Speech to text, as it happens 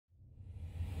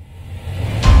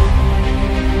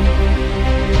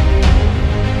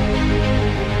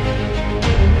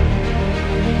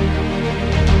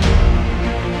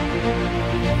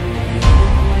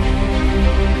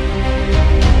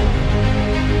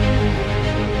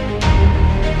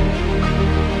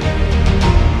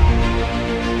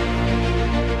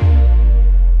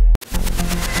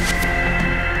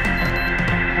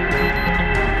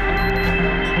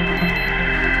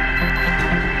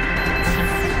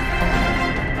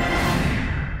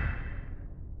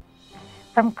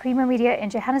From Creamer Media in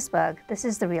Johannesburg, this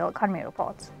is the Real Economy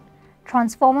Report.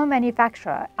 Transformer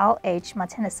manufacturer LH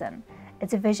Marthinusen, a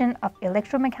division of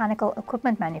electromechanical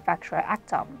equipment manufacturer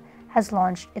ACTOM, has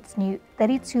launched its new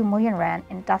 32 million rand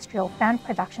industrial fan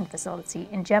production facility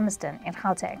in Germiston in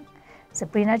Gauteng.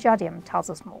 Sabrina Jardim tells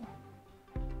us more.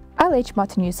 LH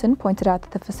Marthinusen pointed out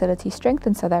that the facility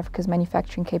strengthens South Africa's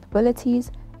manufacturing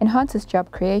capabilities, enhances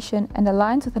job creation, and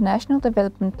aligns with the National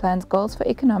Development Plan's goals for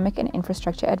economic and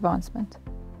infrastructure advancement.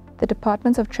 The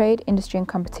Departments of Trade, Industry and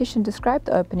Competition described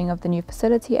the opening of the new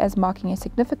facility as marking a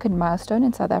significant milestone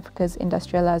in South Africa's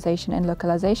industrialization and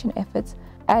localization efforts,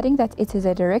 adding that it is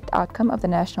a direct outcome of the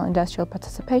National Industrial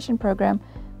Participation Programme,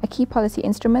 a key policy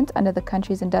instrument under the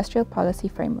country's industrial policy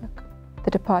framework. The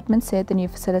department said the new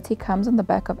facility comes on the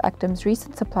back of ACTOM's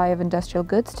recent supply of industrial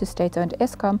goods to state-owned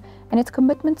ACTOM and its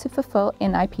commitment to fulfill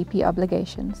NIPP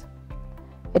obligations.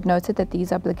 It noted that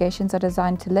these obligations are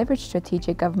designed to leverage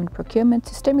strategic government procurement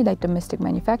to stimulate domestic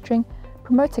manufacturing,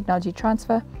 promote technology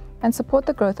transfer, and support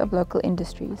the growth of local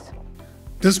industries.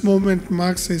 This moment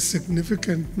marks a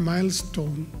significant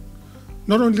milestone,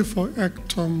 not only for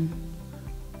ACTOM,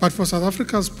 but for South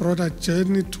Africa's broader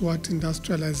journey toward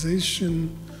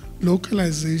industrialization,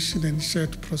 localization, and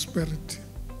shared prosperity.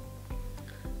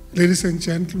 Ladies and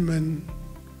gentlemen,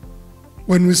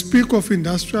 when we speak of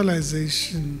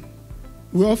industrialization,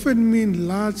 we often mean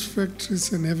large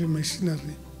factories and heavy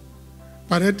machinery.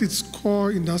 But at its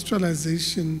core,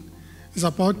 industrialization is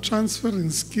about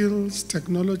transferring skills,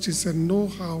 technologies, and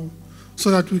know-how so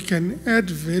that we can add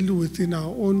value within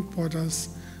our own borders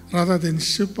rather than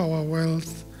ship our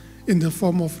wealth in the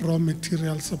form of raw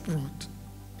materials abroad.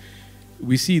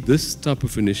 We see this type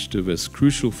of initiative as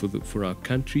crucial for our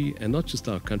country, and not just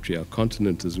our country, our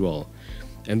continent as well.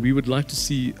 And we would like to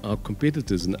see our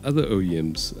competitors and other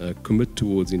OEMs commit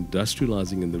towards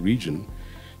industrializing in the region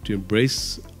to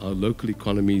embrace our local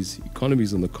economies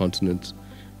on the continent,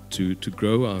 to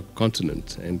grow our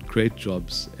continent and create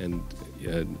jobs and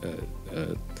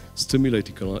stimulate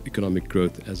economic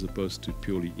growth as opposed to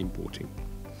purely importing.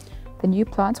 The new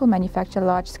plants will manufacture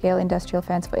large-scale industrial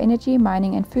fans for energy,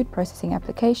 mining and food processing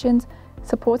applications,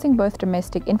 supporting both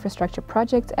domestic infrastructure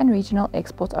projects and regional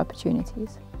export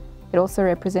opportunities. It also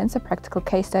represents a practical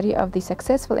case study of the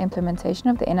successful implementation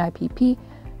of the NIPP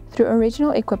through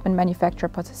original equipment manufacturer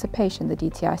participation, the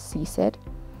DTIC said,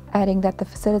 adding that the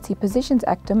facility positions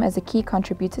ACTOM as a key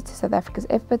contributor to South Africa's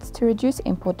efforts to reduce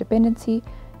import dependency,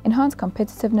 enhance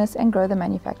competitiveness and grow the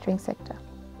manufacturing sector.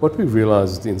 What we've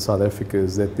realized in South Africa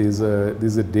is that there's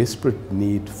a desperate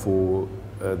need for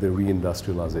the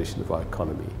reindustrialization of our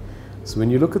economy. So when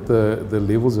you look at the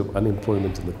levels of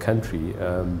unemployment in the country,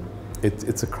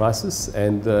 it's a crisis,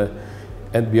 and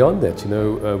beyond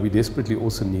that, we desperately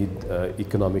also need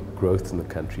economic growth in the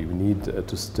country. We need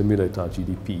to stimulate our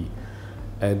GDP.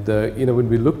 And when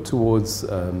we look towards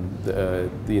the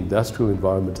industrial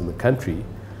environment in the country,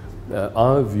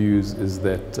 our views is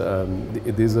that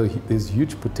there's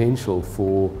huge potential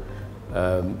for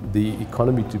the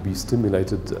economy to be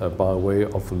stimulated by way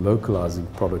of localizing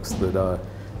products that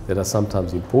are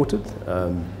sometimes imported,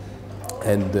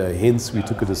 and hence we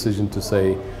took a decision to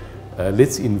say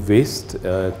let's invest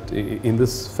in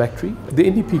this factory. The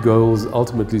NDP goals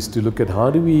ultimately is to look at how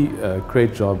do we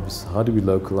create jobs, how do we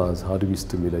localize, how do we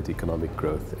stimulate economic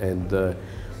growth,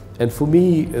 and for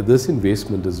me, this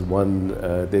investment is one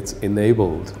that's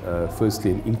enabled,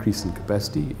 firstly, an increase in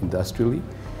capacity industrially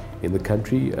in the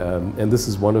country, and this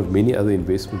is one of many other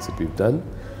investments that we've done.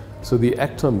 So the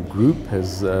ACTOM Group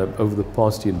has, over the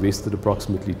past year, invested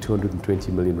approximately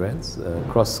 220 million rands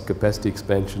across capacity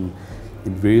expansion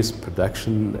in various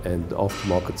production and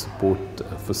aftermarket support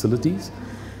facilities.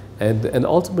 And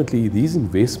ultimately, these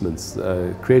investments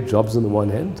create jobs on the one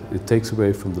hand. It takes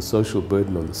away from the social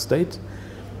burden on the state.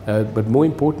 But more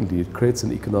importantly, it creates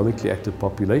an economically active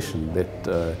population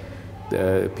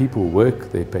that people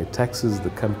work, they pay taxes,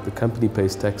 the company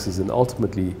pays taxes, and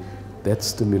ultimately that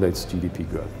stimulates GDP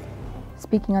growth.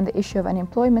 Speaking on the issue of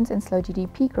unemployment and slow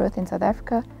GDP growth in South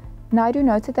Africa, Naidu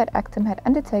noted that ACTOM had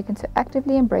undertaken to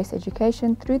actively embrace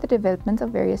education through the development of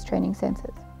various training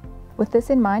centres. With this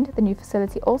in mind, the new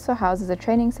facility also houses a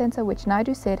training centre which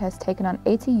Naidu said has taken on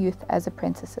 80 youth as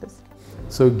apprentices.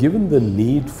 So given the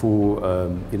need for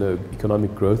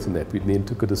economic growth in that, we then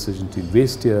took a decision to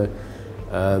invest here,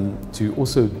 to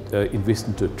also invest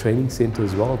into a training centre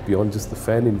as well, beyond just the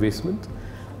fan investment,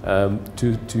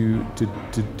 to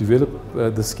develop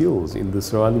the skills in the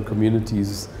surrounding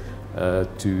communities,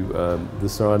 to the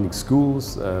surrounding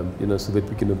schools, so that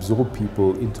we can absorb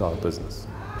people into our business.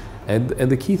 And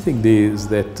the key thing there is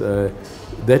that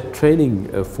that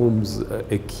training forms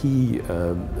a key,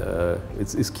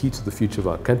 is key to the future of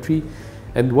our country.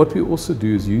 And what we also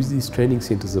do is use these training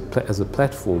centers as a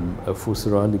platform for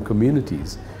surrounding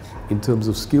communities in terms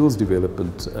of skills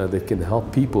development that can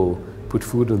help people put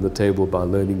food on the table by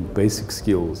learning basic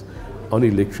skills on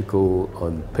electrical,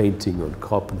 on painting, on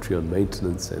carpentry, on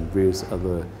maintenance, and various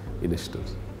other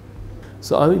initiatives.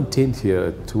 So our intent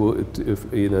here,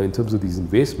 in terms of these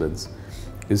investments,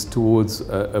 is towards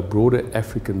a broader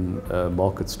African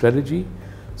market strategy.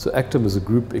 So ACTOM as a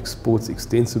group exports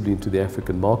extensively into the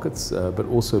African markets, but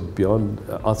also beyond,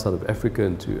 outside of Africa,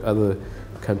 into other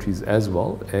countries as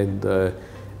well.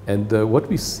 And what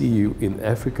we see in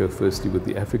Africa, firstly, with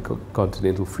the Africa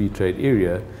Continental Free Trade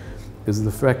Area, is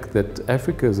the fact that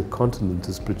Africa as a continent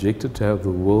is projected to have the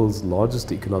world's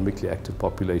largest economically active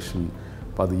population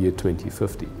by the year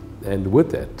 2050. And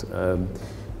with that,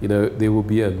 there will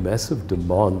be a massive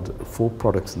demand for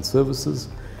products and services.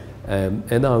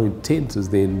 And our intent is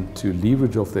then to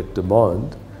leverage off that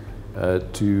demand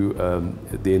to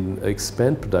then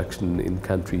expand production in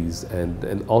countries,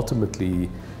 and ultimately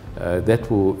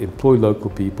that will employ local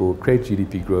people, create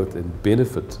GDP growth, and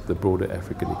benefit the broader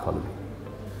African economy.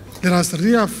 Let us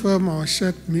reaffirm our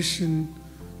shared mission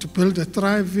to build a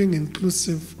thriving,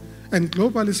 inclusive, and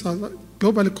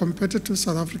globally competitive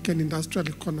South African industrial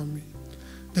economy.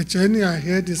 The journey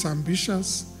ahead is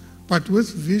ambitious, but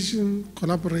with vision,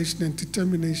 collaboration, and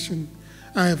determination,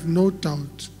 I have no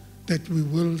doubt that we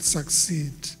will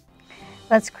succeed.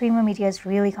 That's Creamer Media's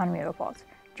Real Economy Report.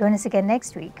 Join us again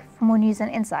next week for more news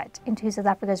and insight into South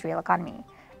Africa's real economy.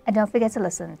 And don't forget to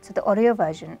listen to the audio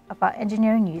version of our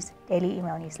Engineering News daily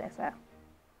email newsletter.